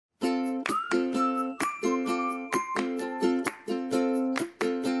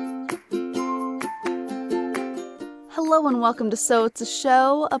Hello and welcome to So It's a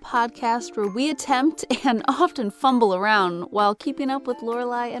Show, a podcast where we attempt and often fumble around while keeping up with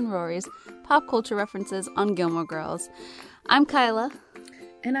Lorelai and Rory's pop culture references on Gilmore Girls. I'm Kyla.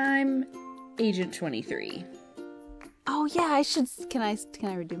 And I'm Agent 23. Oh yeah, I should. Can I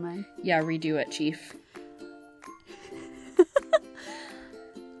redo mine? Yeah, redo it, Chief.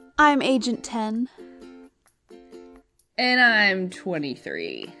 I'm Agent 10. And I'm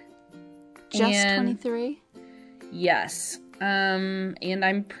 23. Just 23? Yes. And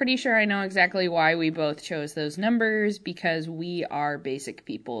I'm pretty sure I know exactly why we both chose those numbers, because we are basic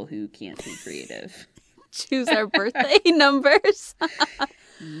people who can't be creative. Choose our birthday numbers.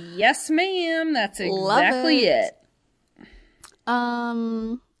 Yes, ma'am. That's exactly it.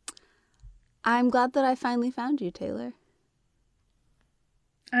 I'm glad that I finally found you, Taylor.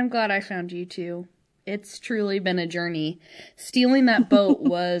 I'm glad I found you too. It's truly been a journey. Stealing that boat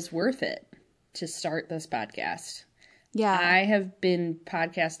was worth it to start this podcast. Yeah. I have been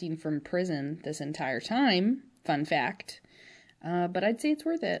podcasting from prison this entire time. Fun fact. But I'd say it's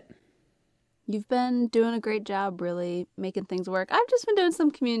worth it. You've been doing a great job really making things work. I've just been doing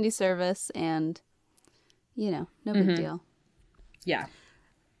some community service and, no big deal. Yeah.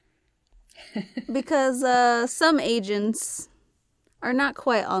 Because some agents are not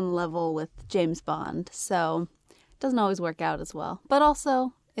quite on level with James Bond, so it doesn't always work out as well. But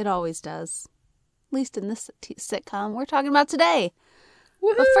also, it always does. At least in this sitcom we're talking about today.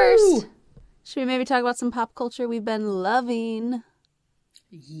 Woohoo! But first, should we maybe talk about some pop culture we've been loving?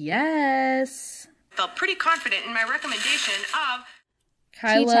 Yes. Felt pretty confident in my recommendation of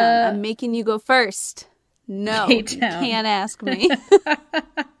Kyla. K-Town, I'm making you go first. No, K-Town. You can't ask me.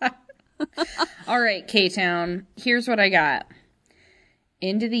 All right, K-Town. Here's what I got.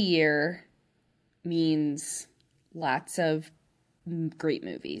 End of the year means lots of great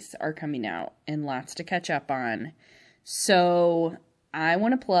movies are coming out and lots to catch up on. So I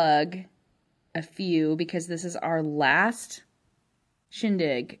want to plug a few because this is our last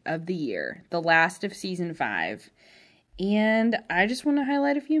shindig of the year, the last of season 5. And I just want to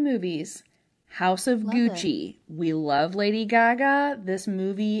highlight a few movies. House of Gucci. We love Lady Gaga. This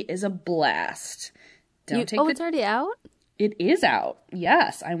movie is a blast. It's already out? It is out.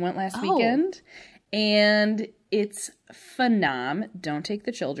 Yes. I went last weekend. And it's phenom. Don't take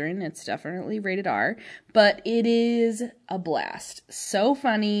the children. It's definitely rated R. But it is a blast. So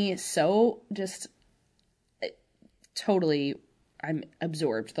funny. So just totally, I'm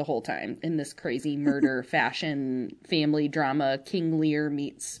absorbed the whole time in this crazy murder, fashion, family drama, King Lear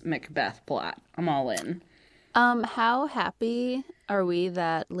meets Macbeth plot. I'm all in. How happy are we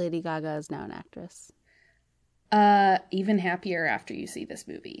that Lady Gaga is now an actress? Even happier after you see this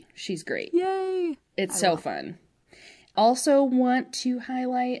movie. She's great. Yay! It's so fun. Also want to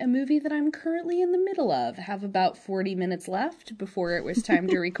highlight a movie that I'm currently in the middle of. Have about 40 minutes left before it was time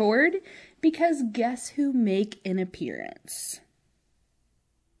to record, because guess who make an appearance?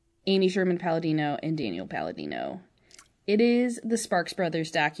 Amy Sherman-Palladino and Daniel Palladino. It is the Sparks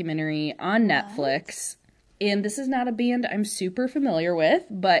Brothers documentary on Netflix. And this is not a band I'm super familiar with,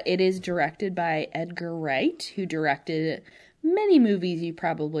 but it is directed by Edgar Wright, who directed many movies you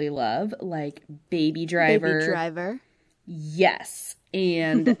probably love, like Baby Driver. Baby Driver. Yes.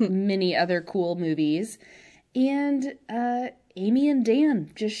 And many other cool movies. And Amy and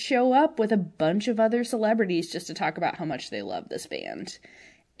Dan just show up with a bunch of other celebrities just to talk about how much they love this band.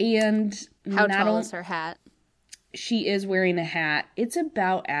 And how tall is her hat? She is wearing a hat. It's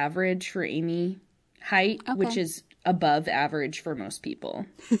about average for Amy height, which is above average for most people.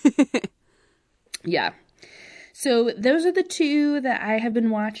 Yeah. So those are the two that I have been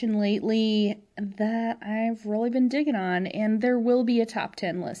watching lately that I've really been digging on. And there will be a top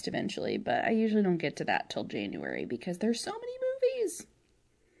 10 list eventually, but I usually don't get to that till January because there's so many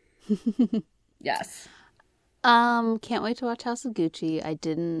movies. Yes. Can't wait to watch House of Gucci. I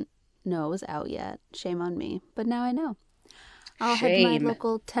didn't know it was out yet. Shame on me. But now I know. I'll head to my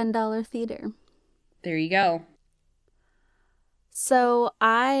local $10 theater. There you go. So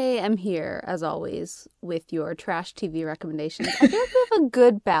I am here, as always, with your trash TV recommendations. I feel like we have a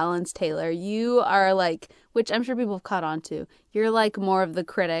good balance, Taylor. You are like, which I'm sure people have caught on to, you're like more of the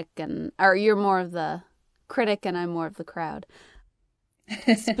critic, or you're more of the critic and I'm more of the crowd.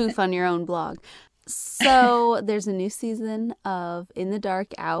 Spoof on your own blog. So there's a new season of In the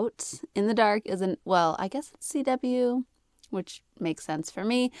Dark out. In the Dark isn't, well, I guess it's CW, which makes sense for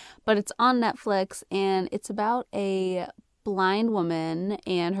me, but it's on Netflix, and it's about a blind woman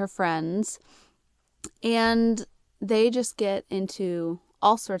and her friends, and they just get into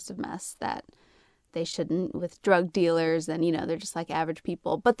all sorts of mess that they shouldn't, with drug dealers, and they're just like average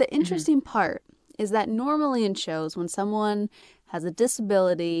people. But the interesting part is that normally in shows, when someone has a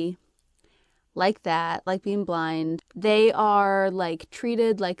disability like that, like being blind, they are like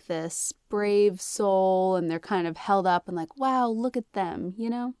treated like this brave soul, and they're kind of held up and like, wow, look at them, you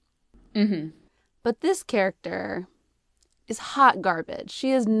know? Mm-hmm. But this character is hot garbage.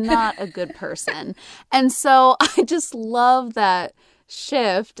 She is not a good person. And so I just love that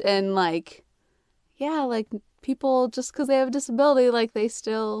shift, and like, yeah, like people, just because they have a disability, like they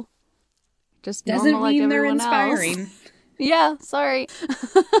still just Doesn't normal like mean they're everyone inspiring. else. Yeah, sorry.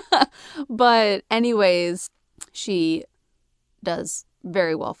 But anyways, she does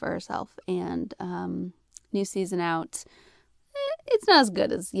very well for herself. And new season out, it's not as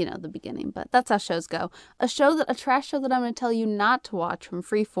good as, the beginning, but that's how shows go. A trash show that I'm going to tell you not to watch from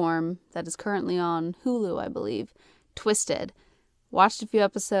Freeform, that is currently on Hulu, I believe, Twisted. Watched a few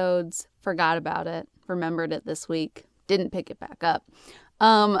episodes, forgot about it, remembered it this week, didn't pick it back up.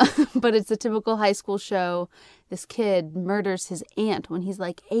 But it's a typical high school show. This kid murders his aunt when he's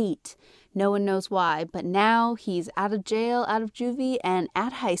like 8. No one knows why, but now he's out of jail, out of juvie, and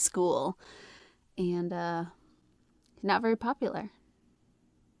at high school. And not very popular.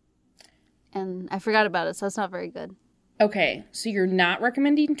 And I forgot about it, so it's not very good. Okay, so you're not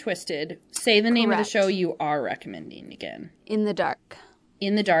recommending Twisted. Say the name of the Correct. show you are recommending again. In the Dark.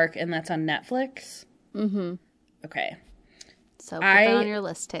 In the Dark, and that's on Netflix? Mm-hmm. Okay. So put that on your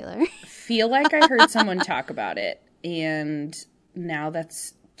list, Taylor. Feel like I heard someone talk about it, and now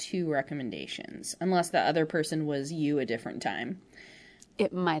that's 2 recommendations. Unless the other person was you a different time.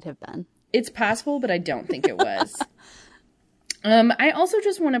 It might have been. It's possible, but I don't think it was. I also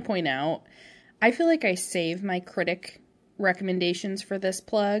just want to point out, I feel like I save my critic recommendations for this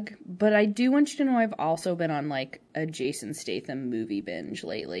plug, but I do want you to know I've also been on like a Jason Statham movie binge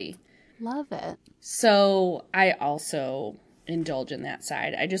lately. Love it. So I also indulge in that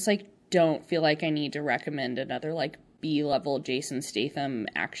side. I just like don't feel like I need to recommend another like B-level Jason Statham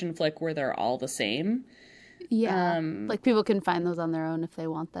action flick where they're all the same. Yeah. Like people can find those on their own if they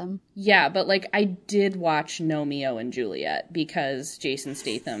want them. Yeah, but like I did watch Romeo and Juliet because Jason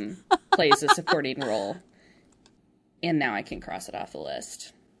Statham plays a supporting role. And now I can cross it off the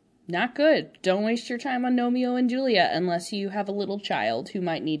list. Not good. Don't waste your time on Romeo and Juliet unless you have a little child who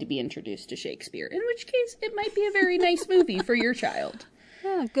might need to be introduced to Shakespeare. In which case, it might be a very nice movie for your child.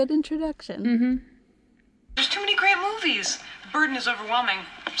 Yeah, good introduction. Mm-hmm. There's too many great movies. The burden is overwhelming.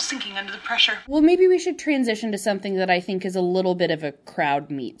 I'm sinking under the pressure. Well, maybe we should transition to something that I think is a little bit of a crowd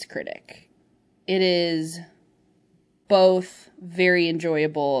meets critic. It is both very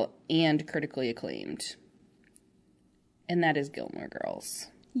enjoyable and critically acclaimed. And that is Gilmore Girls.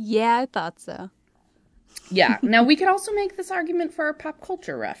 Yeah, I thought so. Yeah. Now, we could also make this argument for our pop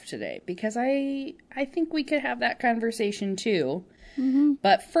culture ref today, because I think we could have that conversation too. Mm-hmm.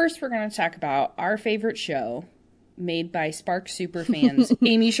 But first, we're going to talk about our favorite show made by Spark superfans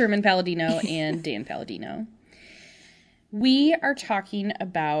Amy Sherman Palladino and Dan Palladino. We are talking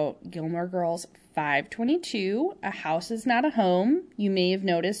about Gilmore Girls 522, A House Is Not a Home. You may have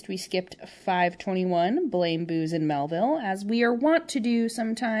noticed we skipped 521, Blame Booze in Melville, as we are wont to do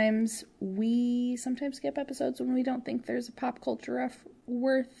sometimes. We sometimes skip episodes when we don't think there's a pop culture ref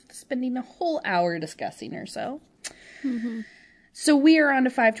worth spending a whole hour discussing or so. Mm-hmm. So we are on to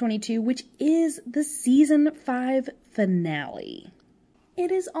 522, which is the season 5 finale. It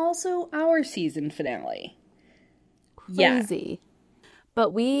is also our season finale. Crazy. Yeah.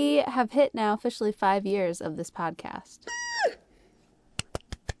 But we have hit now officially 5 years of this podcast.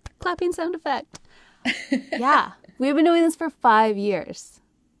 Clapping sound effect. Yeah. We've been doing this for 5 years.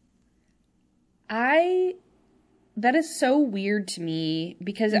 That is so weird to me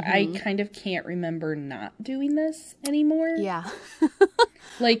because I kind of can't remember not doing this anymore. Yeah.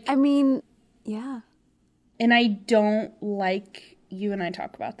 Like, I mean, yeah. And I don't like, you and I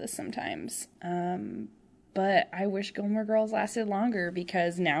talk about this sometimes, but I wish Gilmore Girls lasted longer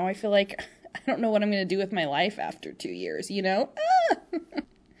because now I feel like I don't know what I'm going to do with my life after 2 years, you know?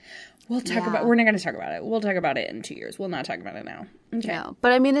 We're not going to talk about it. We'll talk about it in 2 years. We'll not talk about it now. Okay. No,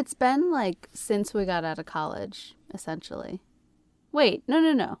 but I mean, it's been like since we got out of college, essentially. Wait,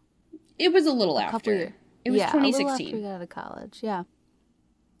 no. It was a little after. It was 2016. A little after we got out of college, yeah.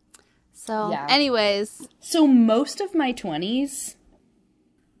 So, anyways. So most of my 20s,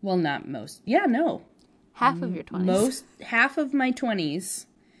 well, not most. Yeah, no. Half of your 20s. Half of my 20s.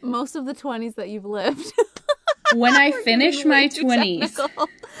 Most of the 20s that you've lived. When I finish my 20s.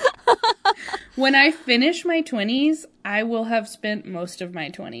 When I finish my 20s, I will have spent most of my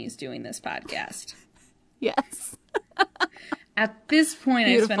 20s doing this podcast. Yes. At this point,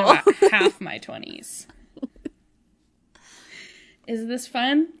 Beautiful. I spent about half my 20s. Is this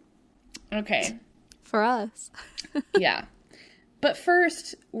fun? Okay. for us. Yeah. But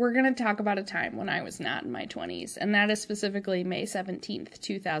first, we're going to talk about a time when I was not in my 20s, and that is specifically May 17th,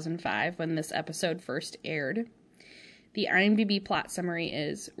 2005, when this episode first aired. The IMDb plot summary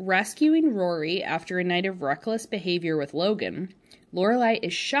is, rescuing Rory after a night of reckless behavior with Logan, Lorelai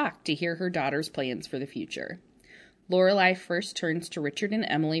is shocked to hear her daughter's plans for the future. Lorelai first turns to Richard and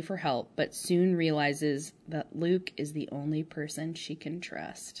Emily for help, but soon realizes that Luke is the only person she can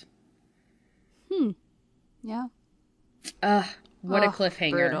trust. Yeah. What a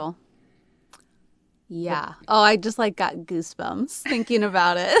cliffhanger. Brutal. Yeah. Oh, I just got goosebumps thinking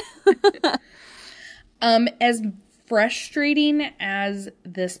about it. As frustrating as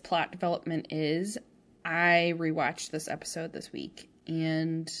this plot development is, I rewatched this episode this week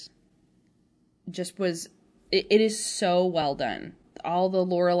and just it is so well done. All the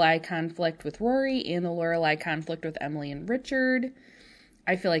Lorelai conflict with Rory and the Lorelai conflict with Emily and Richard.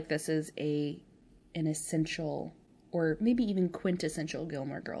 I feel like this is an essential or maybe even quintessential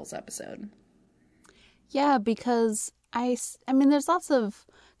Gilmore Girls episode. Yeah, because I mean, there's lots of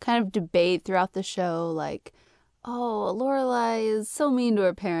kind of debate throughout the show, oh, Lorelai is so mean to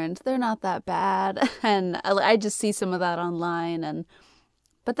her parents. They're not that bad. And I just see some of that online.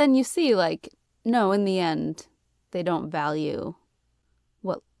 But then you see, no, in the end, they don't value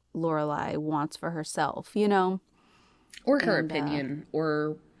what Lorelai wants for herself, Or her opinion,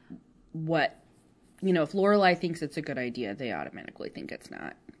 or what, if Lorelai thinks it's a good idea, they automatically think it's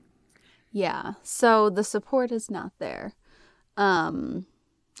not. Yeah, so the support is not there. And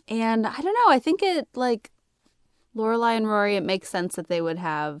I don't know, I think Lorelai and Rory, it makes sense that they would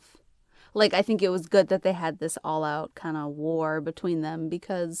have, I think it was good that they had this all-out kind of war between them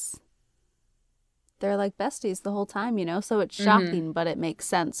because they're besties the whole time, so it's shocking, but it makes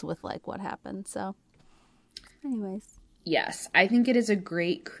sense with what happened. So anyways. Yes, I think it is a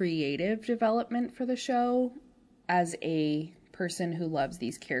great creative development for the show as a person who loves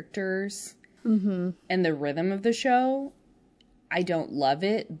these characters and the rhythm of the show. I don't love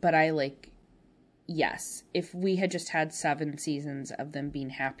it, but yes, if we had just had 7 seasons of them being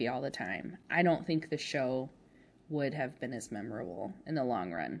happy all the time, I don't think the show would have been as memorable in the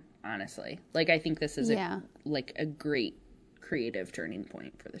long run, honestly. I think this is a great creative turning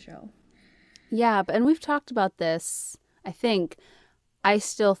point for the show. Yeah, and we've talked about this. I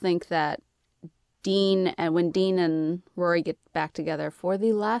still think that when Dean and Rory get back together for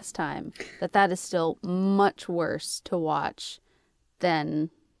the last time, that is still much worse to watch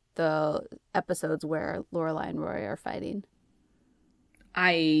than the episodes where Lorelai and Rory are fighting.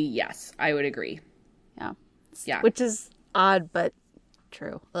 Yes, I would agree. Yeah. Yeah. Which is odd, but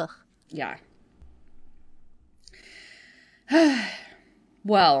true. Ugh. Yeah.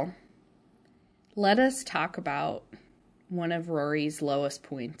 Well, let us talk about one of Rory's lowest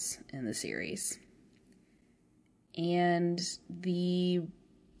points in the series. And the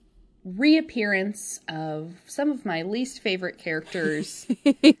reappearance of some of my least favorite characters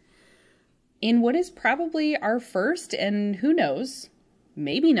in what is probably our first, and who knows,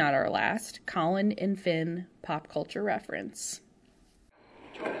 maybe not our last, Colin and Finn pop culture reference.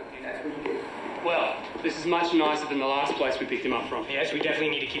 Well, this is much nicer than the last place we picked him up from. Yes, we definitely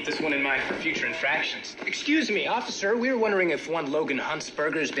need to keep this one in mind for future infractions. Excuse me, officer, we were wondering if one Logan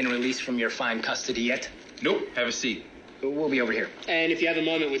Huntsberger has been released from your fine custody yet. Nope, have a seat. We'll be over here. And if you have a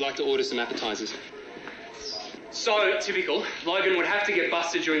moment, we'd like to order some appetizers. So, typical. Logan would have to get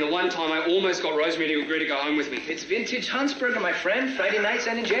busted during the one time I almost got Rosemary to agree to go home with me. It's vintage Huntsberger, my friend. Friday nights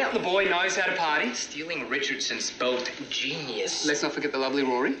and in jail. The boy knows how to party. Stealing Richardson's boat. Genius. Let's not forget the lovely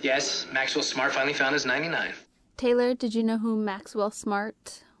Rory. Yes, Maxwell Smart finally found his 99. Taylor, did you know who Maxwell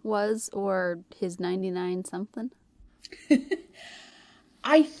Smart was, or his 99 something?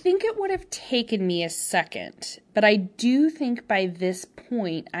 I think it would have taken me a second, but I do think by this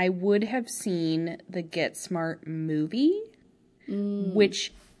point I would have seen the Get Smart movie,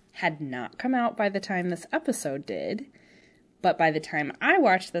 which had not come out by the time this episode did, but by the time I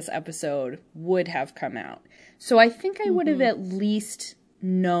watched this episode would have come out. So I think I would have at least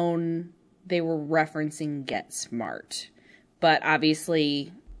known they were referencing Get Smart, but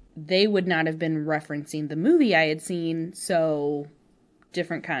obviously they would not have been referencing the movie I had seen, so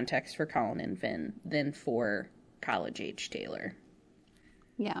different context for Colin and Finn than for college-age Taylor.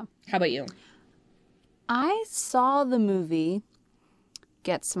 Yeah. How about you? I saw the movie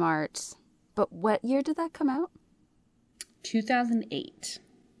Get Smart, but what year did that come out? 2008.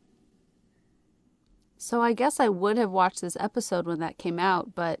 So I guess I would have watched this episode when that came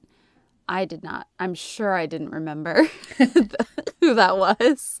out, but I did not. I'm sure I didn't remember who that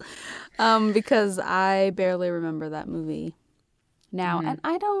was, because I barely remember that movie now. And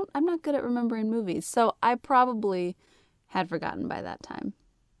I'm not good at remembering movies. So I probably had forgotten by that time.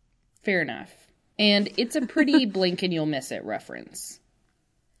 Fair enough. And it's a pretty blink and you'll miss it reference.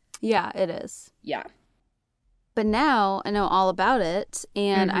 Yeah, it is. Yeah. But now I know all about it.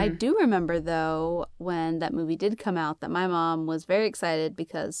 And I do remember, though, when that movie did come out, that my mom was very excited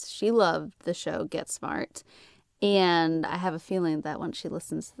because she loved the show Get Smart. And I have a feeling that once she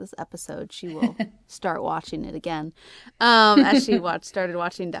listens to this episode, she will start watching it again. As she started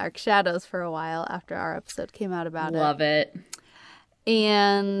watching Dark Shadows for a while after our episode came out about it. Love it.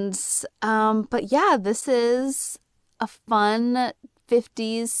 And, but yeah, this is a fun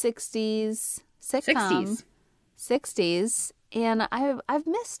 50s, 60s sitcom. 60s. And I've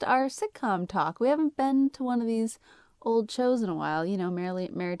missed our sitcom talk. We haven't been to one of these old shows in a while. You know,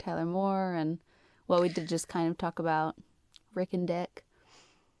 Mary Tyler Moore, and what we did just kind of talk about Rick and Dick.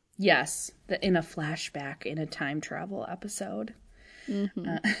 Yes, in a flashback in a time travel episode.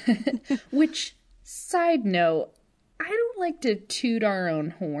 Which, side note, I don't like to toot our own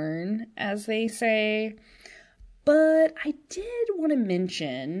horn, as they say, but I did want to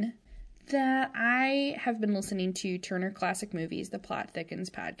mention that I have been listening to Turner Classic Movies, the Plot Thickens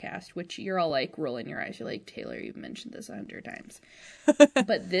podcast, which you're all like rolling your eyes. You're like, Taylor, you've mentioned this 100 times.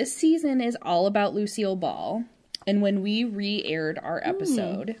 But this season is all about Lucille Ball. And when we re-aired our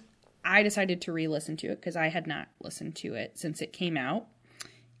episode, I decided to re-listen to it because I had not listened to it since it came out.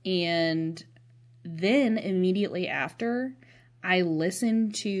 And then immediately after, I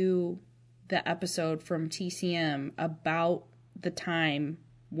listened to the episode from TCM about the time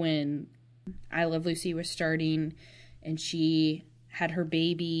when I Love Lucy was starting and she had her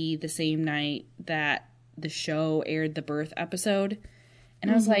baby the same night that the show aired the birth episode. And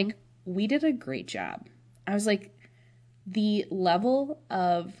I was like, we did a great job. I was like, the level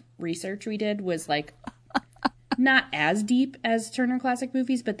of research we did was like not as deep as Turner Classic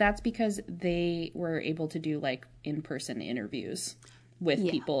Movies, but that's because they were able to do like in-person interviews with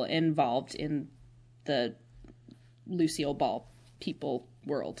people involved in the Lucille Ball people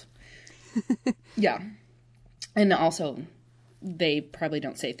world. Yeah. And also, they probably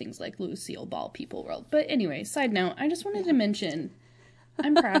don't say things like Lucille Ball people world. But anyway, side note, I just wanted to mention,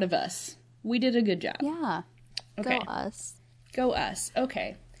 I'm proud of us. We did a good job. Yeah. Okay. Go us. Go us.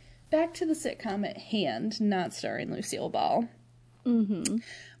 Okay. Back to the sitcom at hand, not starring Lucille Ball.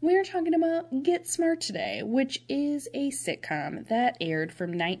 We're talking about Get Smart today, which is a sitcom that aired from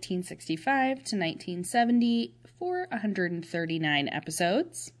 1965 to 1970 for 139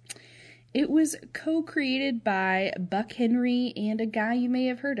 episodes. It was co-created by Buck Henry and a guy you may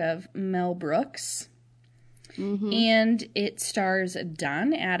have heard of, Mel Brooks. And it stars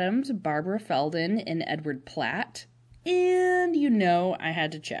Don Adams, Barbara Feldon, and Edward Platt. And you know I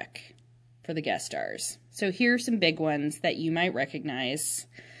had to check for the guest stars. So here are some big ones that you might recognize.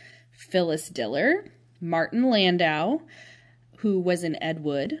 Phyllis Diller, Martin Landau, who was in Ed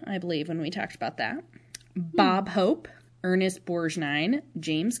Wood, I believe, when we talked about that. Bob Hope, Ernest Borgnine,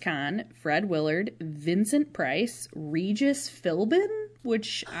 James Caan, Fred Willard, Vincent Price, Regis Philbin,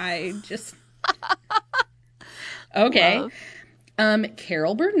 which I just... Okay.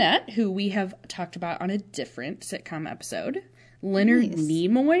 Carol Burnett, who we have talked about on a different sitcom episode. Leonard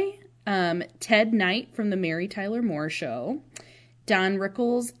Nimoy, Ted Knight from The Mary Tyler Moore Show. Don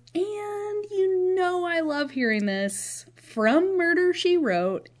Rickles, and you know I love hearing this, from Murder, She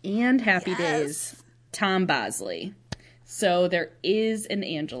Wrote and Happy Days, Tom Bosley. So there is an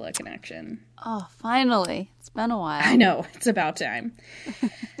Angela connection. Oh, finally. It's been a while. I know. It's about time.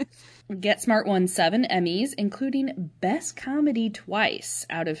 Get Smart won 7 Emmys, including Best Comedy twice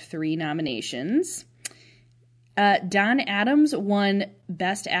out of 3 nominations. Don Adams won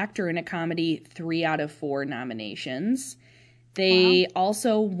Best Actor in a Comedy 3 out of 4 nominations. They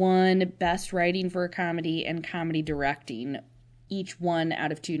also won Best Writing for a Comedy and Comedy Directing, each 1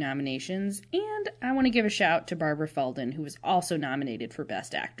 out of 2 nominations. And I want to give a shout to Barbara Feldon, who was also nominated for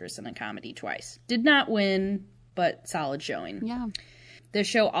Best Actress in a Comedy twice. Did not win, but solid showing. Yeah. The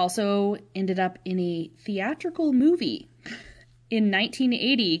show also ended up in a theatrical movie in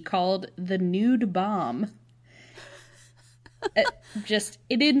 1980 called The Nude Bomb.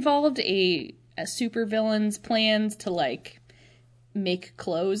 It involved a supervillain's plans to, like, make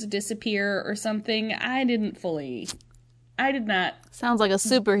clothes disappear or something. I did not. Sounds like a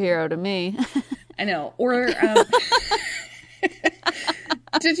superhero to me. I know. Or,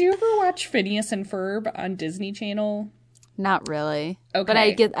 did you ever watch Phineas and Ferb on Disney Channel? Not really.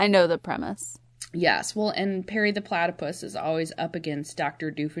 Okay. But I know the premise. Yes. Well, and Perry the Platypus is always up against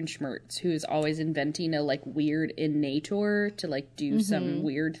Dr. Doofenshmirtz, who is always inventing a, like, weird innator to, like, do some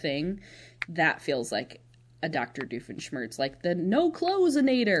weird thing. That feels like a Dr. Doofenshmirtz, like the No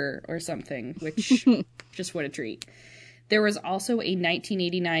Closeinator or something, which just what a treat. There was also a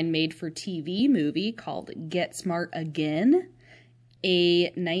 1989 made-for-TV movie called Get Smart Again, a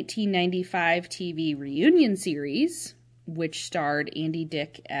 1995 TV reunion series, which starred Andy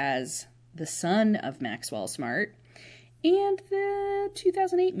Dick as the son of Maxwell Smart, and the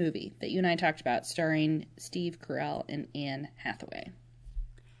 2008 movie that you and I talked about, starring Steve Carell and Anne Hathaway.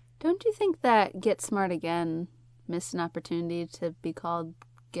 Don't you think that Get Smart Again missed an opportunity to be called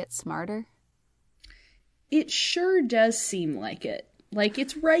Get Smarter? It sure does seem like it. Like,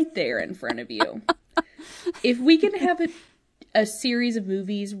 it's right there in front of you. If we can have a series of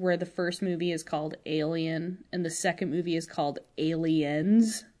movies where the first movie is called Alien and the second movie is called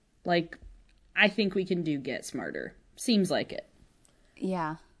Aliens, like, I think we can do Get Smarter. Seems like it.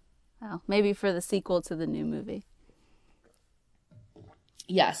 Yeah. Well, maybe for the sequel to the new movie.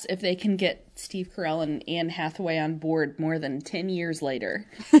 Yes, if they can get Steve Carell and Anne Hathaway on board more than 10 years later.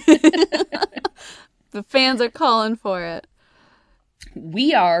 The fans are calling for it.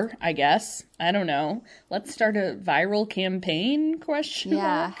 We are, I guess. I don't know. Let's start a viral campaign, question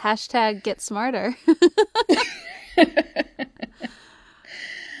mark? Hashtag Get Smarter.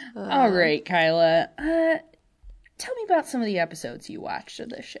 All right, Kyla. Tell me about some of the episodes you watched of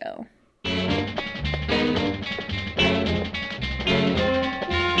this show.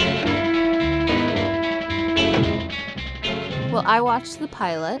 Well, I watched the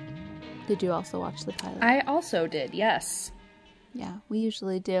pilot. Did you also watch the pilot? I also did, yes. Yeah, we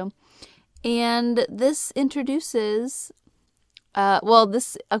usually do. And this introduces,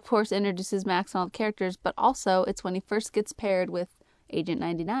 this, of course, introduces Max and all the characters, but also it's when he first gets paired with Agent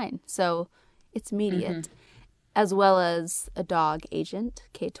 99. So it's immediate. As well as a dog, Agent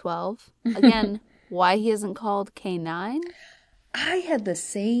K-12. Again, why he isn't called K-9? I had the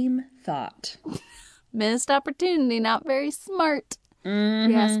same thought. Missed opportunity, not very smart, if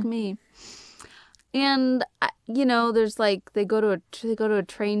you ask me. And there's like they go to a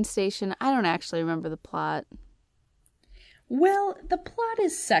train station. I don't actually remember the plot. Well, the plot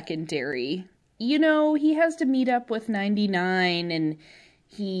is secondary. He has to meet up with 99, and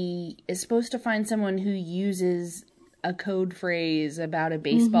he is supposed to find someone who uses a code phrase about a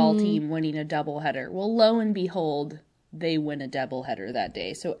baseball team winning a doubleheader. Well, lo and behold, they win a doubleheader that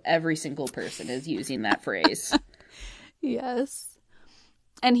day. So every single person is using that phrase. Yes.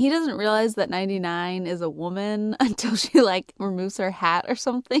 And he doesn't realize that 99 is a woman until she, removes her hat or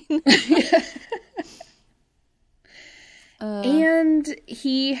something. And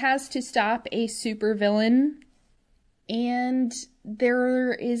he has to stop a supervillain. And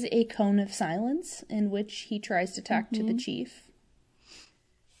there is a cone of silence in which he tries to talk to the chief.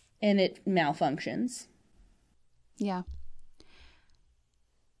 And it malfunctions. Yeah.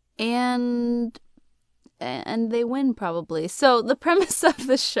 And they win, probably. So the premise of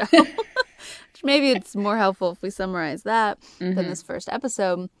the show, which maybe it's more helpful if we summarize that than this first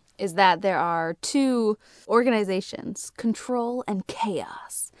episode, is that there are two organizations, Control and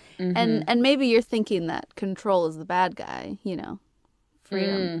Chaos. And maybe you're thinking that Control is the bad guy,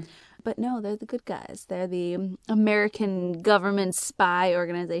 freedom. But no, they're the good guys. They're the American government spy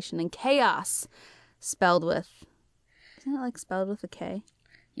organization. And Chaos, spelled with, isn't it spelled with a K?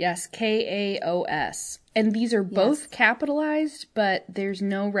 Yes, K-A-O-S. And these are both capitalized, but there's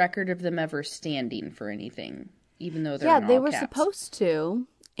no record of them ever standing for anything, even though they're in all they were caps. supposed to,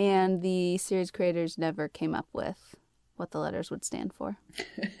 and the series creators never came up with what the letters would stand for.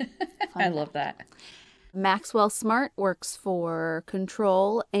 I love that. Maxwell Smart works for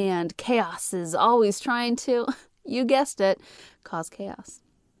Control, and Chaos is always trying to, you guessed it, cause chaos.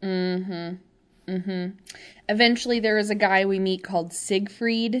 Eventually there is a guy we meet called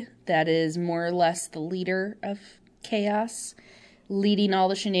Siegfried that is more or less the leader of Chaos, leading all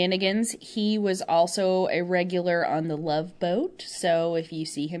the shenanigans. He was also a regular on the Love Boat, so if you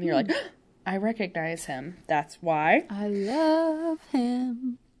see him, you're like, I recognize him. That's why. I love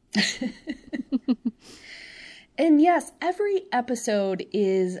him. And yes, every episode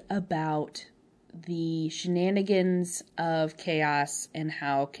is about the shenanigans of Chaos and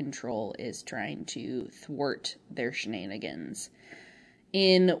how Control is trying to thwart their shenanigans.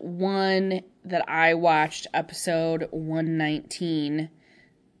 In one that I watched, episode 119,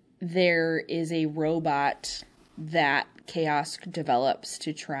 there is a robot that Chaos develops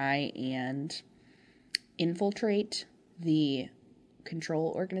to try and infiltrate the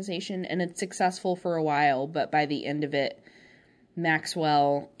Control organization, and it's successful for a while, but by the end of it,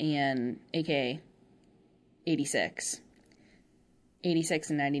 Maxwell and aka 86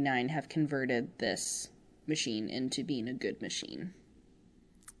 and 99 have converted this machine into being a good machine.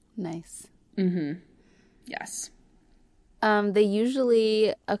 Nice. Yes. They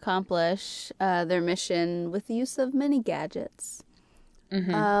usually accomplish their mission with the use of many gadgets.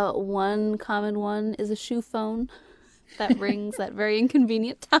 One common one is a shoe phone that rings at very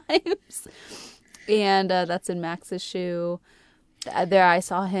inconvenient times. And that's in Max's shoe. There I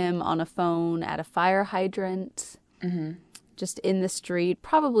saw him on a phone at a fire hydrant. Just in the street.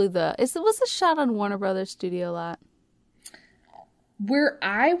 Probably was this shot on Warner Brothers Studio lot?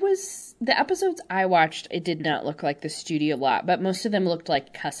 The episodes I watched, it did not look like the studio lot, but most of them looked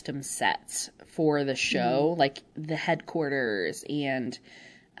like custom sets for the show, like the headquarters, and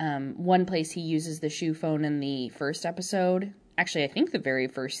one place he uses the shoe phone in the first episode. Actually, I think the very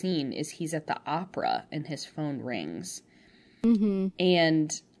first scene is he's at the opera and his phone rings.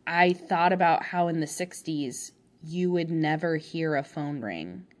 And I thought about how in the 60s you would never hear a phone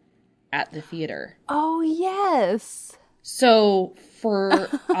ring at the theater. Oh, yes. So for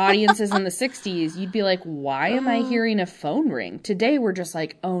audiences in the 60s, you'd be like, why am I hearing a phone ring? Today, we're just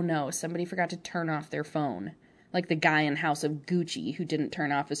like, oh no, somebody forgot to turn off their phone. Like the guy in House of Gucci who didn't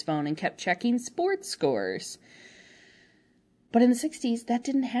turn off his phone and kept checking sports scores. But in the 60s, that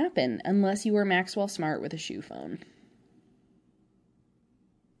didn't happen unless you were Maxwell Smart with a shoe phone.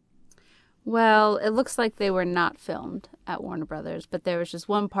 Well, it looks like they were not filmed at Warner Brothers, but there was just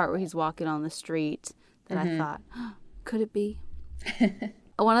one part where he's walking on the street that I thought, could it be?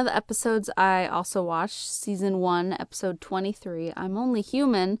 One of the episodes I also watched, season 1, episode 23, I'm Only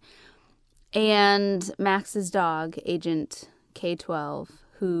Human, and Max's dog, Agent K-12,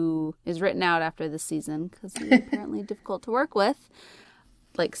 who is written out after this season because he's apparently difficult to work with.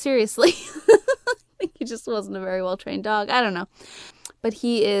 Like, seriously. I think he just wasn't a very well-trained dog. I don't know. But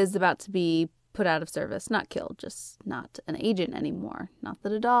he is about to be put out of service. Not killed, just not an agent anymore. Not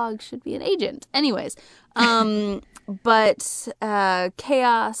that a dog should be an agent. Anyways, but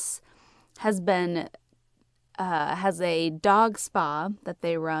Chaos has a dog spa that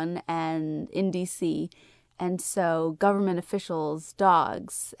they run and in DC. And so government officials'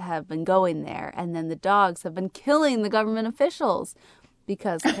 dogs have been going there. And then the dogs have been killing the government officials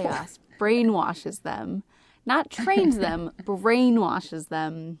because Chaos brainwashes them. Not trains them, brainwashes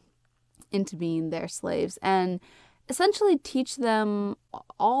them into being their slaves. And essentially teach them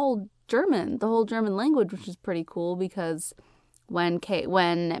all German, the whole German language, which is pretty cool because when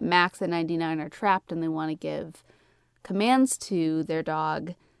Max and 99 are trapped and they want to give commands to their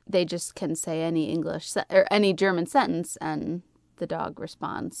dog, they just can say any or any German sentence and the dog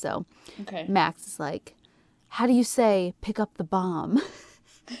responds. So Max is like, how do you say pick up the bomb?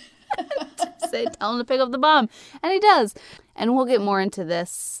 Tell him to pick up the bomb. And he does. And we'll get more into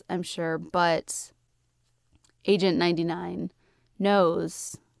this, I'm sure. But Agent 99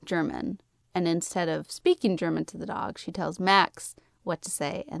 knows German. And instead of speaking German to the dog, she tells Max what to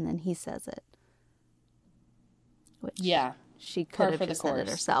say. And then he says it. Which she could have just said it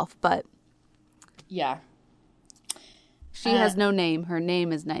herself. But yeah. She has no name. Her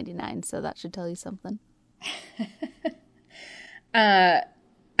name is 99. So that should tell you something.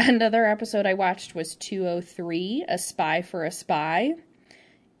 Another episode I watched was 203, A Spy for a Spy,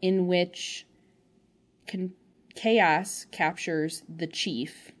 in which Chaos captures the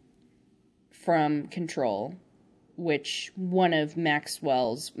chief from Control, which one of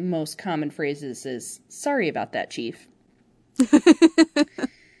Maxwell's most common phrases is, sorry about that, chief.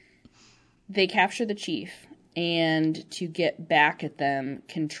 They capture the chief, and to get back at them,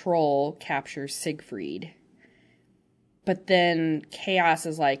 Control captures Siegfried. But then Chaos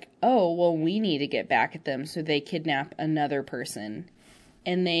is like, oh, well, we need to get back at them. So they kidnap another person.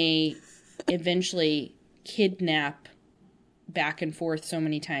 And they eventually kidnap back and forth so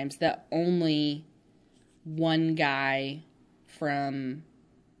many times that only one guy from...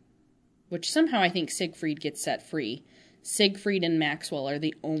 Which somehow I think Siegfried gets set free. Siegfried and Maxwell are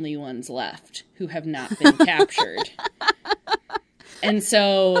the only ones left who have not been captured. And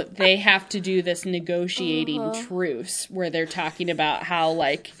so they have to do this negotiating truce where they're talking about how,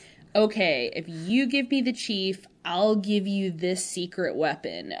 like, okay, if you give me the chief, I'll give you this secret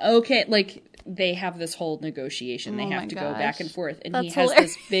weapon. Okay, like, they have this whole negotiation. They have to go back and forth. And he has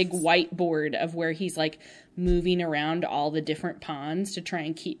this big whiteboard of where he's, like, moving around all the different pawns to try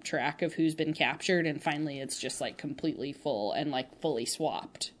and keep track of who's been captured. And finally it's just, like, completely full and, like, fully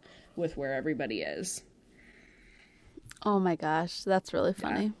swapped with where everybody is. Oh my gosh, that's really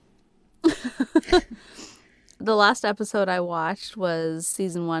funny. Yeah. The last episode I watched was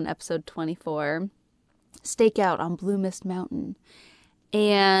season 1, episode 24, Stakeout on Blue Mist Mountain.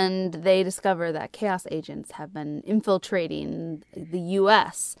 And they discover that Chaos agents have been infiltrating the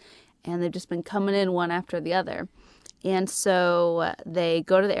U.S. and they've just been coming in one after the other. And so they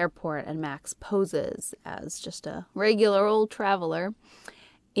go to the airport, and Max poses as just a regular old traveler.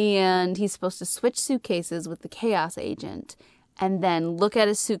 And he's supposed to switch suitcases with the chaos agent and then look at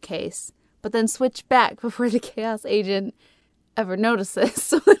his suitcase, but then switch back before the chaos agent ever notices.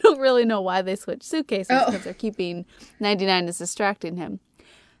 So I don't really know why they switch suitcases, because they're keeping 99 is distracting him.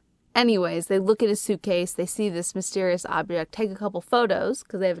 Anyways, they look at his suitcase, they see this mysterious object, take a couple photos,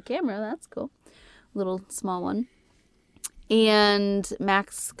 because they have a camera, that's cool. Little small one. And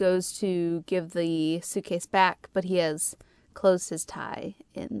Max goes to give the suitcase back, but he has closed his tie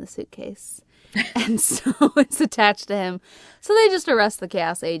in the suitcase. And so it's attached to him. So they just arrest the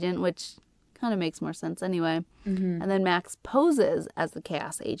chaos agent, which kind of makes more sense anyway. Mm-hmm. And then Max poses as the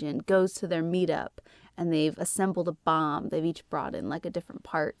chaos agent, goes to their meetup, and they've assembled a bomb. They've each brought in like a different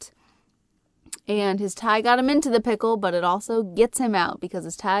part. And his tie got him into the pickle, but it also gets him out because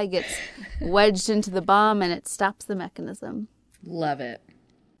his tie gets wedged into the bomb and it stops the mechanism. Love it.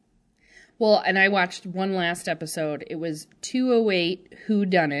 Well, and I watched one last episode. It was 208 Who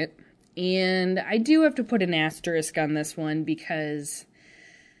Done It. And I do have to put an asterisk on this one because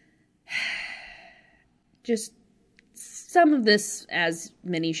just some of this, as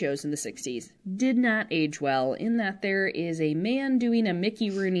many shows in the 60s, did not age well, in that there is a man doing a Mickey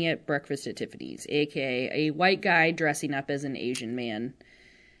Rooney at Breakfast at Tiffany's, aka a white guy dressing up as an Asian man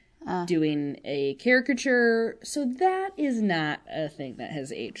doing a caricature. So that is not a thing that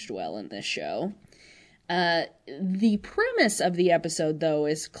has aged well in this show. The premise of the episode, though,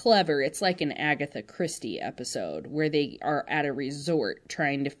 is clever. It's like an Agatha Christie episode where they are at a resort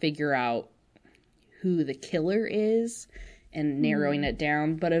trying to figure out who the killer is and narrowing it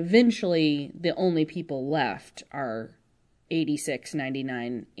down. But eventually, the only people left are 86,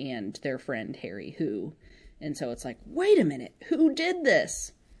 99, and their friend Harry Who. And so it's like, wait a minute, who did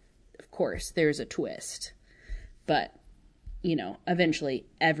this? Of course, there's a twist. But, you know, eventually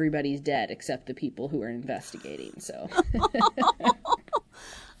everybody's dead except the people who are investigating, so.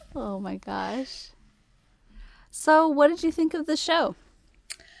 Oh my gosh. So, what did you think of the show?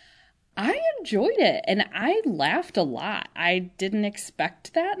 I enjoyed it, and I laughed a lot. I didn't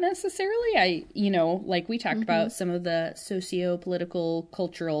expect that necessarily. Like we talked about, some of the socio-political,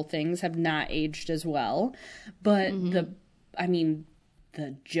 cultural things have not aged as well. But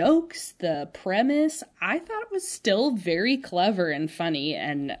the jokes, the premise, I thought was still very clever and funny,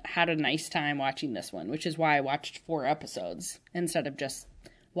 and had a nice time watching this one, which is why I watched 4 episodes instead of just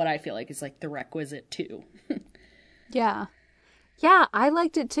what I feel like is like the requisite 2. Yeah. Yeah, I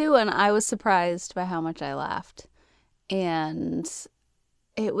liked it too, and I was surprised by how much I laughed. And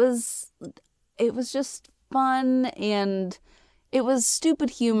it was just fun, and it was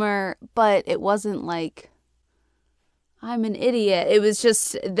stupid humor, but it wasn't like, I'm an idiot. It was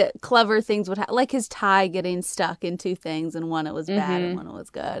just that clever things would happen, like his tie getting stuck in 2 things, and one it was bad and one it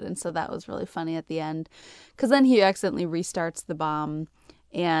was good. And so that was really funny at the end, because then he accidentally restarts the bomb,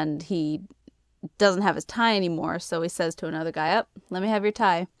 and he doesn't have his tie anymore, so he says to another guy, let me have your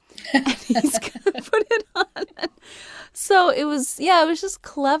tie. And he's gonna put it on. So it was just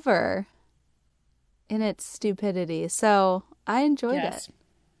clever in its stupidity. So I enjoyed it.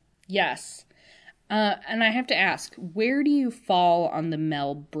 Yes. And I have to ask, where do you fall on the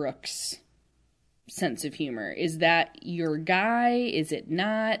Mel Brooks sense of humor? Is that your guy? Is it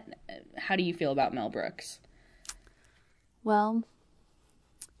not? How do you feel about Mel Brooks? Well,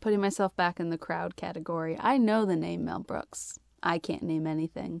 putting myself back in the crowd category, I know the name Mel Brooks. I can't name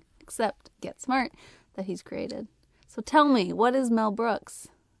anything except Get Smart that he's created. So tell me, what is Mel Brooks?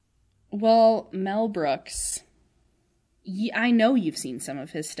 Well, Mel Brooks, I know you've seen some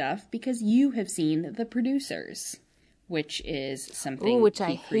of his stuff because you have seen The Producers, which is something which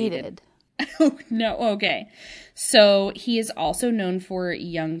I hated. Oh, no, okay. So he is also known for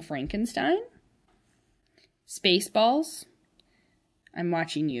Young Frankenstein, Spaceballs. I'm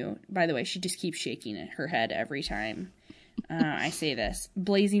watching you. By the way, she just keeps shaking her head every time I say this.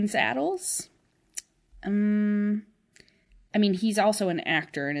 Blazing Saddles. He's also an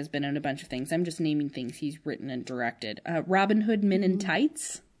actor and has been in a bunch of things. I'm just naming things he's written and directed. Robin Hood Men in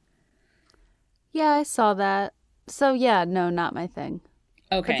Tights. Yeah, I saw that. So yeah, no, not my thing.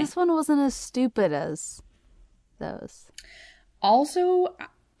 Okay. But this one wasn't as stupid as those. Also,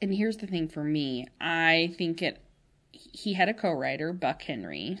 and here's the thing for me, I think he had a co-writer, Buck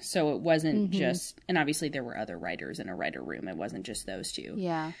Henry, so it wasn't just, and obviously there were other writers in a writer room, it wasn't just those 2.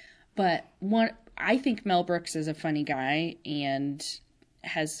 Yeah. But I think Mel Brooks is a funny guy and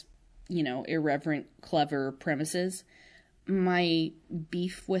has, irreverent, clever premises. My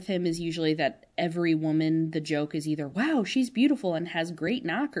beef with him is usually that every woman, the joke is either, wow, she's beautiful and has great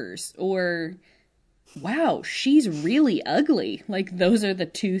knockers, or wow, she's really ugly. Like, those are the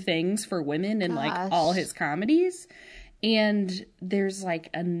two things for women in, like, all his comedies. And there's, like,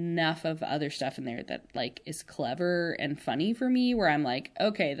 enough of other stuff in there that, like, is clever and funny for me, where I'm like,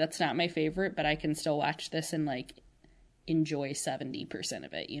 okay, that's not my favorite, but I can still watch this and, like, enjoy 70%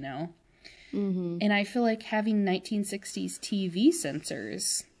 of it, you know? Mm-hmm. And I feel like having 1960s TV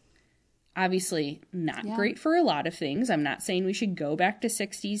censors, obviously not great for a lot of things. I'm not saying we should go back to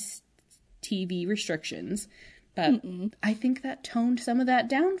 60s TV restrictions, but I think that toned some of that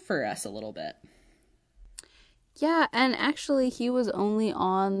down for us a little bit. Yeah, and actually he was only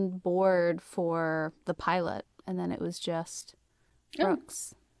on board for the pilot, and then it was just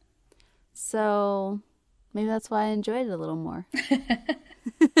Brooks. So maybe that's why I enjoyed it a little more.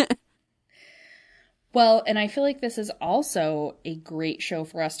 Well, and I feel like this is also a great show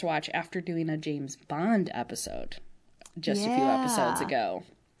for us to watch after doing a James Bond episode just a few episodes ago.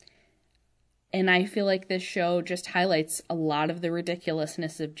 And I feel like this show just highlights a lot of the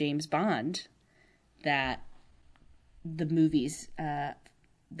ridiculousness of James Bond that the movies,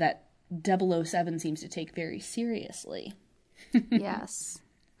 that 007 seems to take very seriously. Yes.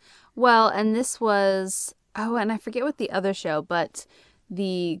 Well, and this was, and I forget what the other show, but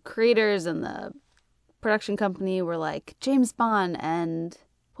the creators and the production company were like, James Bond and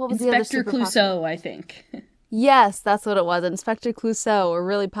what was Inspector the other Clouseau, I think. Yes, that's what it was. Inspector Clouseau were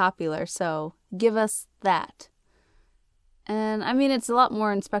really popular, so give us that. And I mean, it's a lot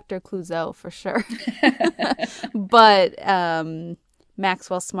more Inspector Clouseau for sure. But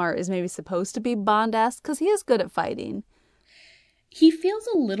Maxwell Smart is maybe supposed to be Bond-esque because he is good at fighting. He feels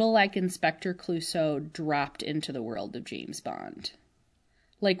a little like Inspector Clouseau dropped into the world of James Bond.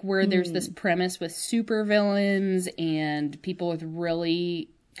 Like, where there's this premise with supervillains and people with really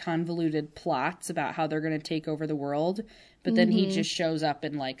convoluted plots about how they're going to take over the world, but then he just shows up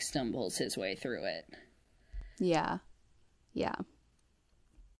and, like, stumbles his way through it. Yeah. Yeah.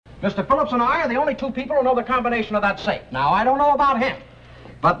 Mr. Phillips and I are the only two people who know the combination of that safe. Now, I don't know about him,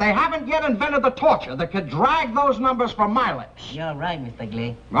 but they haven't yet invented the torture that could drag those numbers from my lips. You're right, Mr.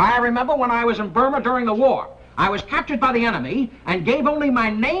 Glee. I remember when I was in Burma during the war. I was captured by the enemy and gave only my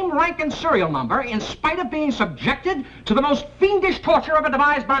name, rank, and serial number in spite of being subjected to the most fiendish torture ever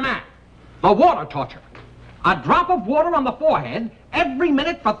devised by man. The water torture. A drop of water on the forehead every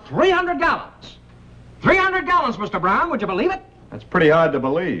minute for 300 gallons. 300 gallons, Mr. Brown. Would you believe it? That's pretty hard to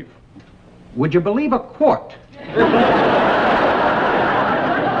believe. Would you believe a quart?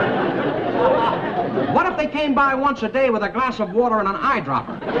 What if they came by once a day with a glass of water and an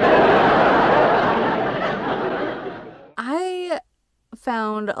eyedropper? I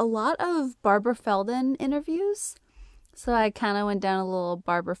found a lot of Barbara Feldon interviews, so I kind of went down a little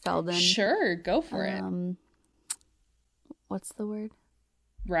Barbara Feldon. Sure, go for it. What's the word?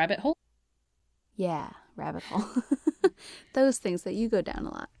 Rabbit hole? Yeah, rabbit hole. Those things that you go down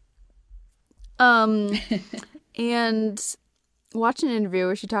a lot. And watching an interview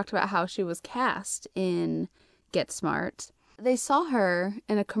where she talked about how she was cast in Get Smart. They saw her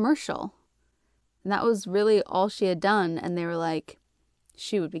in a commercial, and that was really all she had done, and they were like,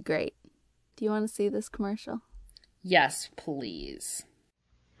 she would be great. Do you want to see this commercial? Yes, please.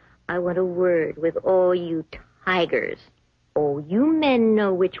 I want a word with all you tigers. Oh, you men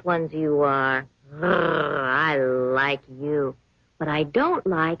know which ones you are. I like you. But I don't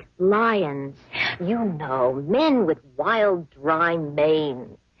like lions. You know, men with wild, dry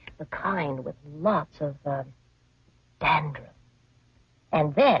manes. The kind with lots of, dandruff.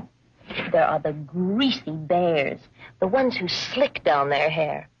 And then there are the greasy bears. The ones who slick down their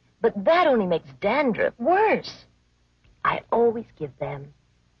hair. But that only makes dandruff worse. I always give them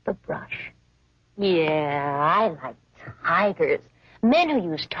the brush. Yeah, I like tigers. Men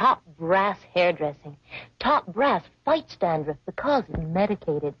who use top brass hairdressing. Top brass fights dandruff because it's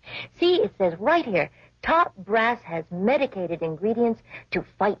medicated. See, it says right here, top brass has medicated ingredients to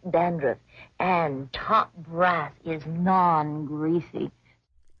fight dandruff. And top brass is non-greasy.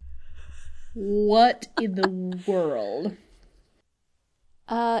 What in the world?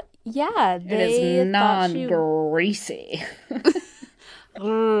 Yeah, It is non-greasy.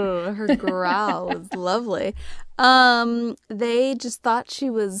 Her growl was lovely. They just thought she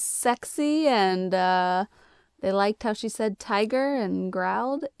was sexy, and they liked how she said tiger and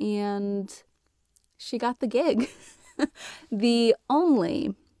growled, and she got the gig. The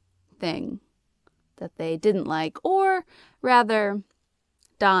only thing that they didn't like, or rather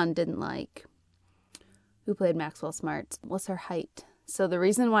Dawn didn't like, who played Maxwell Smart, was her height. So the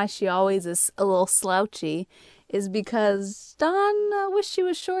reason why she always is a little slouchy is because Dawn wished she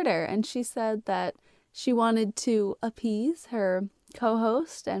was shorter, and she said that she wanted to appease her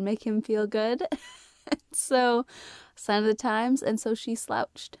co-host and make him feel good. So, sign of the times, and so she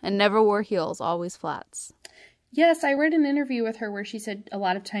slouched and never wore heels, always flats. Yes, I read an interview with her where she said a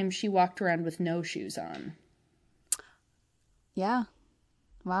lot of times she walked around with no shoes on. Yeah.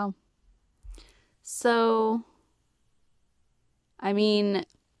 Wow. So, I mean,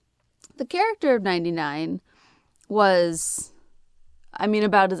 the character of 99 was,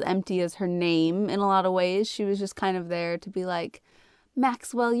 about as empty as her name in a lot of ways. She was just kind of there to be like,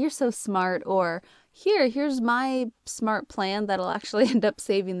 Maxwell, you're so smart, or here's my smart plan that'll actually end up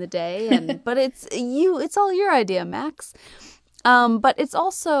saving the day. But it's all your idea, Max. But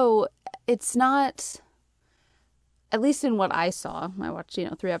it's not, at least in what I saw, I watched,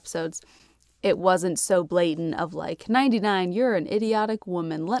 3 episodes, it wasn't so blatant of like, 99, you're an idiotic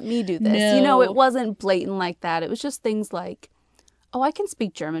woman, let me do this. No. It wasn't blatant like that. It was just things like, oh, I can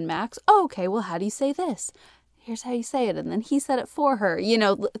speak German, Max. Oh, okay, well, how do you say this? Here's how you say it. And then he said it for her.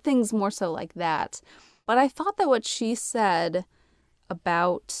 Things more so like that. But I thought that what she said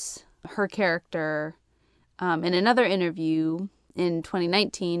about her character in another interview in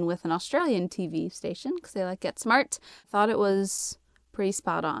 2019 with an Australian TV station, because they like Get Smart, thought it was pretty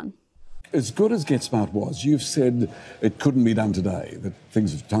spot on. As good as Get Smart was, you've said it couldn't be done today, that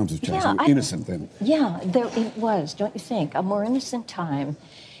times have changed. Yeah, You were innocent then. Yeah, it was, don't you think? A more innocent time.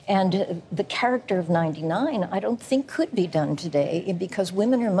 And the character of 99, I don't think could be done today because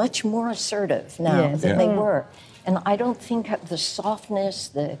women are much more assertive now than they were. And I don't think the softness,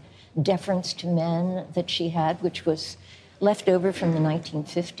 the deference to men that she had, which was left over from the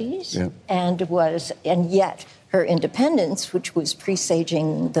 1950s, and yet her independence, which was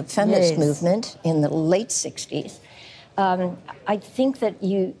presaging the feminist movement in the late 60s, I think that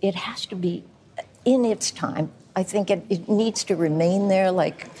it has to be in its time. I think it needs to remain there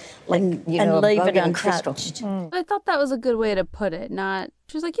like and leave a bug it in a crystal. untouched. I thought that was a good way to put it.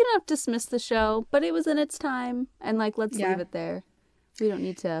 She was like, you don't have to dismiss the show, but it was in its time, and like, let's leave it there. We don't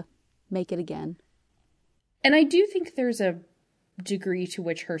need to make it again. And I do think there's a degree to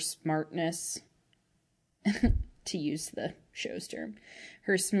which her smartness, to use the show's term,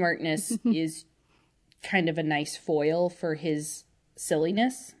 her smartness is kind of a nice foil for his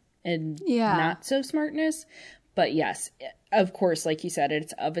silliness and not so smartness. But yes, of course, like you said,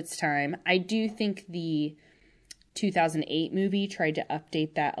 it's of its time. I do think the 2008 movie tried to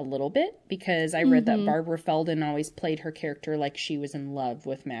update that a little bit because I read that Barbara Feldon always played her character like she was in love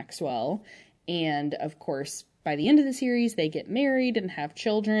with Maxwell. And of course, by the end of the series, they get married and have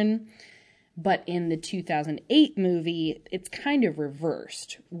children. But in the 2008 movie, it's kind of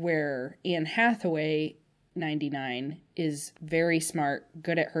reversed, where Anne Hathaway, 99, is very smart,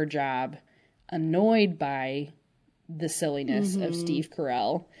 good at her job, annoyed by the silliness of Steve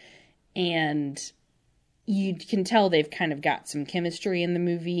Carell. And you can tell they've kind of got some chemistry in the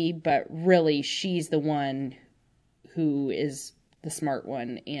movie, but really she's the one who is the smart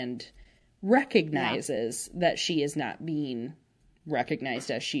one and recognizes that she is not being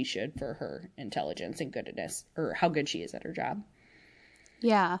recognized as she should for her intelligence and goodness, or how good she is at her job.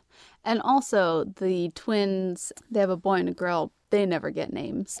 Yeah. And also the twins, they have a boy and a girl. They never get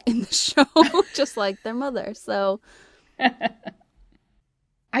names in the show, just like their mother. So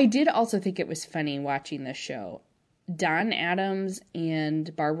I did also think it was funny watching this show. Don Adams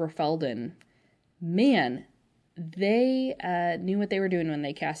and Barbara Feldon, man, they knew what they were doing when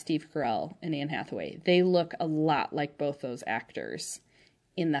they cast Steve Carell and Anne Hathaway. They look a lot like both those actors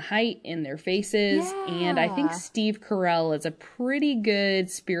in the height, in their faces. Yeah. And I think Steve Carell is a pretty good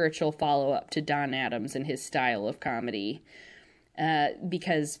spiritual follow-up to Don Adams and his style of comedy.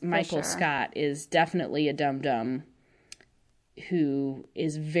 Because Michael Scott is definitely a dum-dum who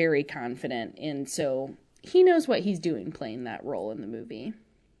is very confident. And so he knows what he's doing playing that role in the movie.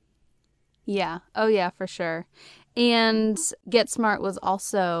 Yeah. Oh, yeah, for sure. And Get Smart was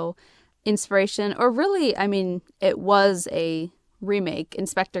also inspiration, or really, it was a remake.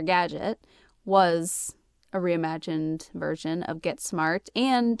 Inspector Gadget was a reimagined version of Get Smart,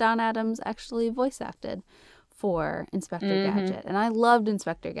 and Don Adams actually voice acted for Inspector Gadget. And I loved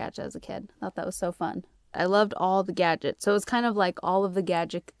Inspector Gadget as a kid. I thought that was so fun. I loved all the gadgets. So it was kind of like all of the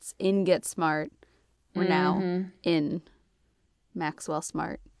gadgets in Get Smart were now in Maxwell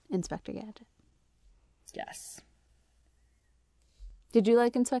Smart Inspector Gadget. Yes. Did you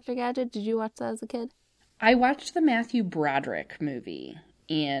like Inspector Gadget? Did you watch that as a kid? I watched the Matthew Broderick movie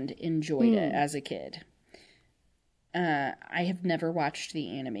and enjoyed it as a kid. I have never watched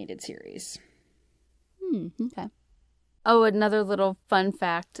the animated series. Okay. Oh, another little fun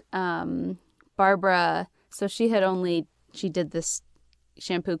fact. Barbara, so she did this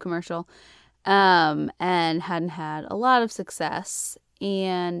shampoo commercial and hadn't had a lot of success.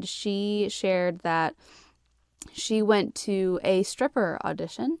 and she shared that she went to a stripper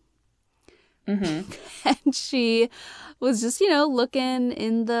audition. Mm-hmm. And she was just, looking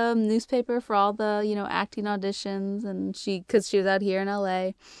in the newspaper for all the, acting auditions, and because she was out here in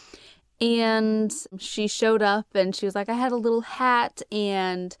LA. And she showed up and she was like, I had a little hat,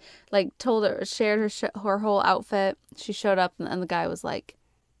 and shared her whole outfit. She showed up and the guy was like,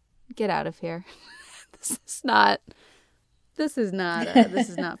 get out of here. This is not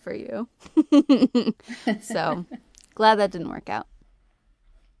for you. So glad that didn't work out.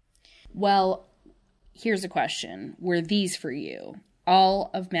 Well, here's a question. Were these for you? All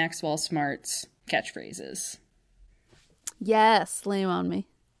of Maxwell Smart's catchphrases? Yes, lay 'em on me.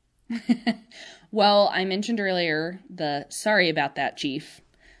 Well, I mentioned earlier the sorry about that, Chief,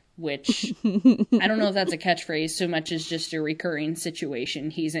 which I don't know if that's a catchphrase so much as just a recurring situation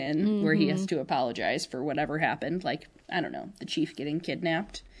he's in where he has to apologize for whatever happened. Like, I don't know, the Chief getting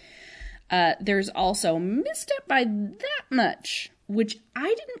kidnapped. There's also missed it by that much, which I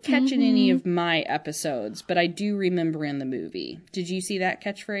didn't catch in any of my episodes, but I do remember in the movie. Did you see that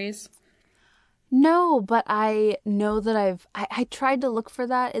catchphrase? No, but I know that I tried to look for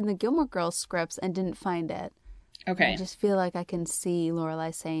that in the Gilmore Girls scripts and didn't find it. Okay. I just feel like I can see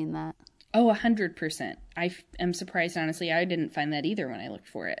Lorelai saying that. Oh, 100%. I am surprised, honestly. I didn't find that either when I looked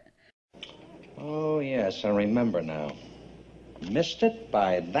for it. Oh, yes, I remember now. Missed it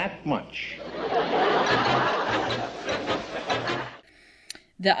by that much.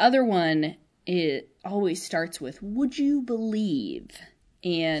 The other one, it always starts with, would you believe?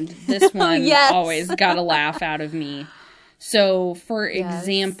 And this one yes. always got a laugh out of me. So, for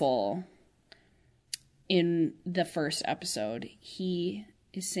example, in the first episode, he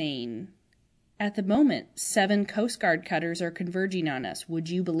is saying, at the moment, 7 Coast Guard cutters are converging on us. Would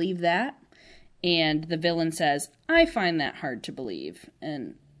you believe that? And the villain says, I find that hard to believe.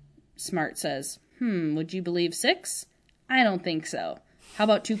 And Smart says, would you believe 6? I don't think so. How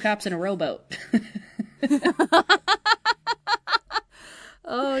about 2 cops in a rowboat?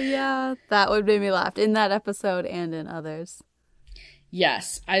 Oh, yeah. That would make me laugh in that episode and in others.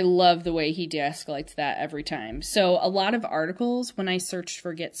 Yes, I love the way he de-escalates that every time. So a lot of articles, when I searched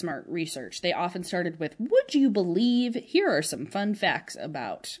for Get Smart research, they often started with, would you believe? Here are some fun facts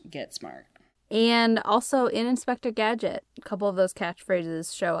about Get Smart. And also in Inspector Gadget, a couple of those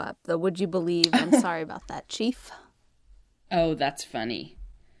catchphrases show up. The would you believe? I'm sorry about that, Chief. Oh, that's funny.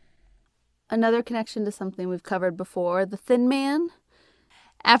 Another connection to something we've covered before, the Thin Man.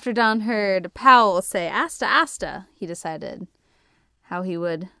 After Don heard Powell say, Asta, Asta, he decided how he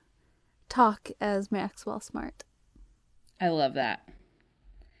would talk as Maxwell Smart. I love that.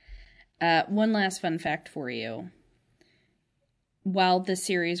 One last fun fact for you. While the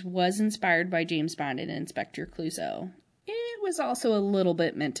series was inspired by James Bond and Inspector Clouseau, it was also a little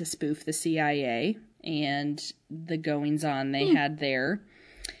bit meant to spoof the CIA and the goings-on they had there.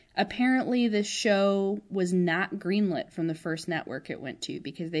 Apparently, this show was not greenlit from the first network it went to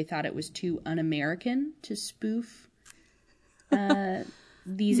because they thought it was too un-American to spoof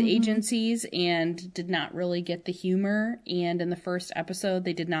these agencies and did not really get the humor. And in the first episode,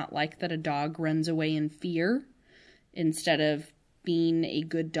 they did not like that a dog runs away in fear instead of being a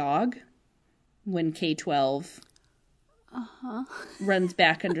good dog when K-12 runs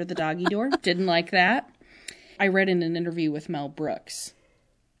back under the doggy door. Didn't like that. I read in an interview with Mel Brooks.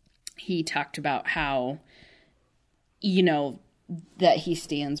 He talked about how, that he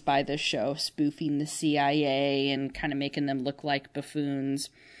stands by this show spoofing the CIA and kind of making them look like buffoons.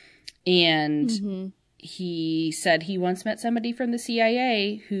 And he said he once met somebody from the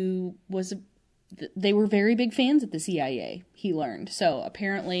CIA who they were very big fans of the CIA, he learned. So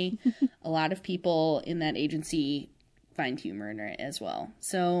apparently a lot of people in that agency find humor in it as well.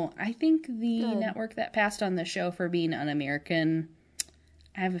 So I think the network that passed on the show for being un-American,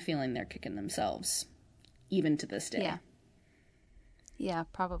 I have a feeling they're kicking themselves, even to this day. Yeah,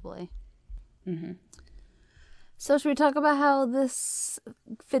 probably. Mm-hmm. So should we talk about how this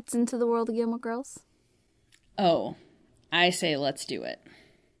fits into the world of Gilmore Girls? Oh, I say let's do it.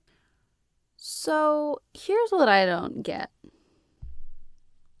 So here's what I don't get.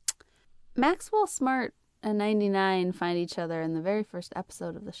 Maxwell Smart and 99 find each other in the very first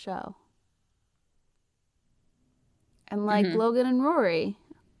episode of the show. And Logan and Rory,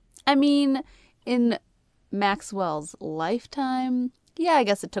 I mean, in Maxwell's lifetime, yeah, I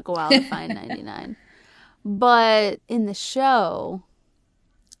guess it took a while to find 99. But in the show,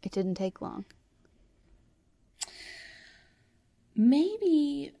 it didn't take long.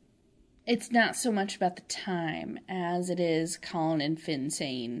 Maybe it's not so much about the time as it is Colin and Finn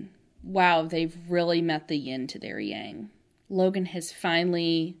saying, wow, they've really met the yin to their yang. Logan has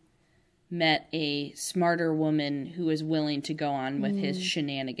finally met a smarter woman who is willing to go on with his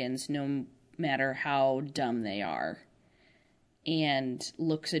shenanigans no matter how dumb they are, and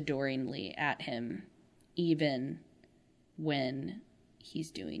looks adoringly at him even when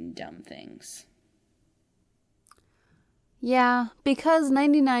he's doing dumb things. Yeah, because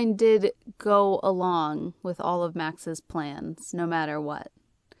 99 did go along with all of Max's plans, no matter what.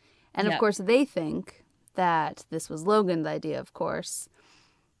 And of course, they think that this was Logan's idea, of course,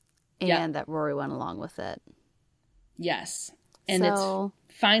 and that Rory went along with it. Yes. And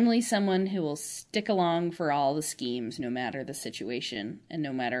it's finally someone who will stick along for all the schemes, no matter the situation, and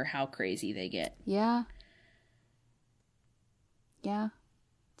no matter how crazy they get. Yeah. Yeah,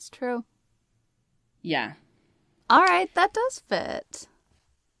 it's true. Yeah. All right, that does fit.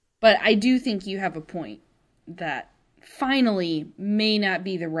 But I do think you have a point that finally may not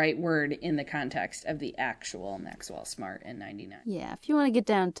be the right word in the context of the actual Maxwell Smart in 99. Yeah, if you want to get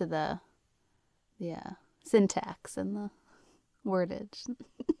down to the syntax and the wordage.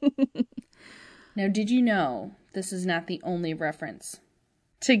 Now, did you know this is not the only reference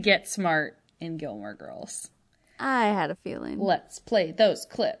to Get Smart in Gilmore Girls? I had a feeling. Let's play those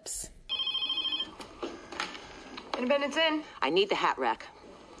clips. Any Bennett's in? I need the hat rack.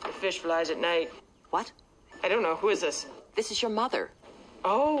 The fish flies at night. What? I don't know. Who is this? This is your mother.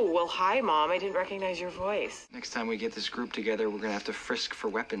 Oh, well, hi, Mom. I didn't recognize your voice. Next time we get this group together, we're gonna have to frisk for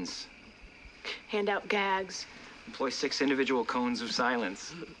weapons. Hand out gags. Employ 6 individual cones of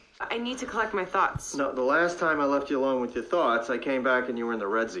silence. I need to collect my thoughts. No, the last time I left you alone with your thoughts, I came back and you were in the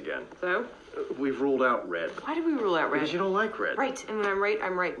Reds again. So? We've ruled out red. Why did we rule out red? Because you don't like red. Right, and when I'm right,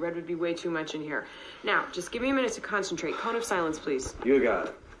 I'm right. Red would be way too much in here. Now, just give me a minute to concentrate. Cone of silence, please. You got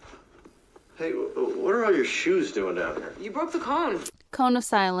it. Hey, what are all your shoes doing down here? You broke the cone. Cone of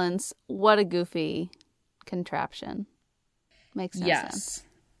silence. What a goofy contraption. Makes no sense.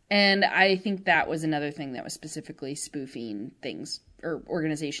 And I think that was another thing that was specifically spoofing things or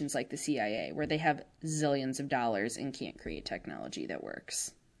organizations like the CIA, where they have zillions of dollars and can't create technology that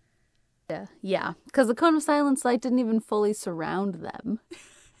works. Yeah, because the cone of silence light didn't even fully surround them.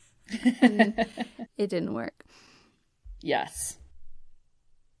 It didn't work. Yes.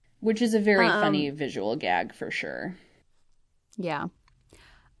 Which is a very funny visual gag for sure. Yeah.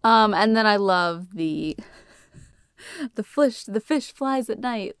 And then I love the fish flies at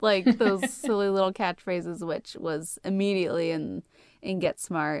night, like those silly little catchphrases, which was immediately in Get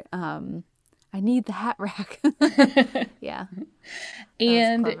Smart. I need the hat rack. Yeah.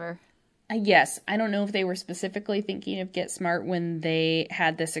 And clever. Yes, I don't know if they were specifically thinking of Get Smart when they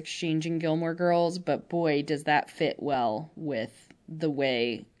had this exchange in Gilmore Girls, but boy, does that fit well with the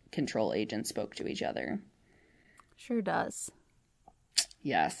way control agents spoke to each other. Sure does.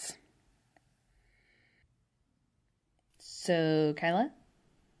 Yes. So, Kyla?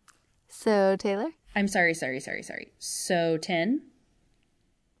 So, Taylor? I'm sorry. So, 10?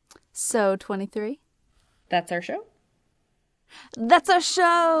 So, 23? That's our show? That's our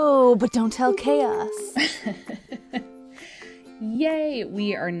show! But don't tell Chaos. Yay!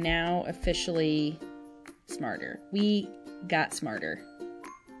 We are now officially smarter. We got smarter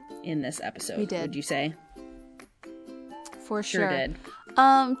in this episode. We did. Would you say? For sure. Did.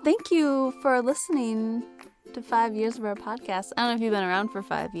 Thank you for listening to 5 years of our podcast. I don't know if you've been around for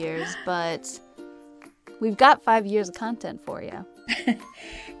 5 years, but we've got 5 years of content for you.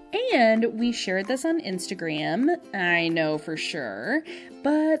 And we shared this on Instagram, I know for sure.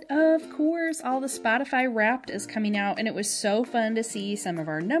 But of course, all the Spotify Wrapped is coming out, and it was so fun to see some of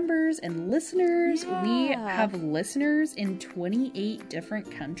our numbers and listeners. Yeah. We have listeners in 28 different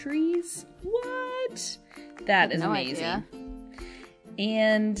countries. What? That is amazing. Idea.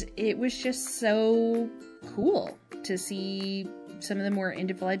 And it was just so cool to see some of the more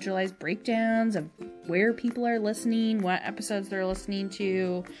individualized breakdowns of where people are listening, what episodes they're listening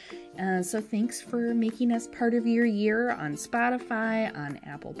to. So thanks for making us part of your year on Spotify, on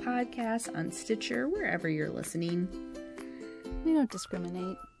Apple Podcasts, on Stitcher, wherever you're listening. We don't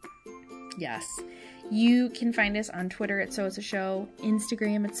discriminate. Yes. You can find us on Twitter at So It's a Show,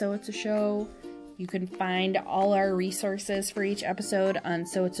 Instagram at So It's a Show. You can find all our resources for each episode on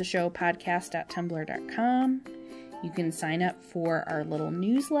soitsashowpodcast.tumblr.com. You can sign up for our little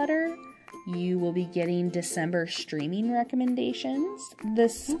newsletter. You will be getting December streaming recommendations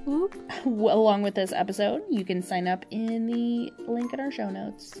along with this episode. You can sign up in the link in our show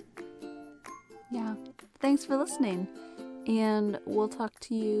notes. Yeah. Thanks for listening. And we'll talk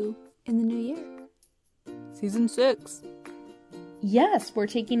to you in the new year. Season 6. Yes, we're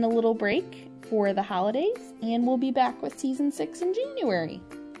taking a little break for the holidays, and we'll be back with Season 6 in January.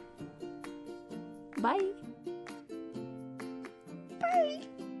 Bye.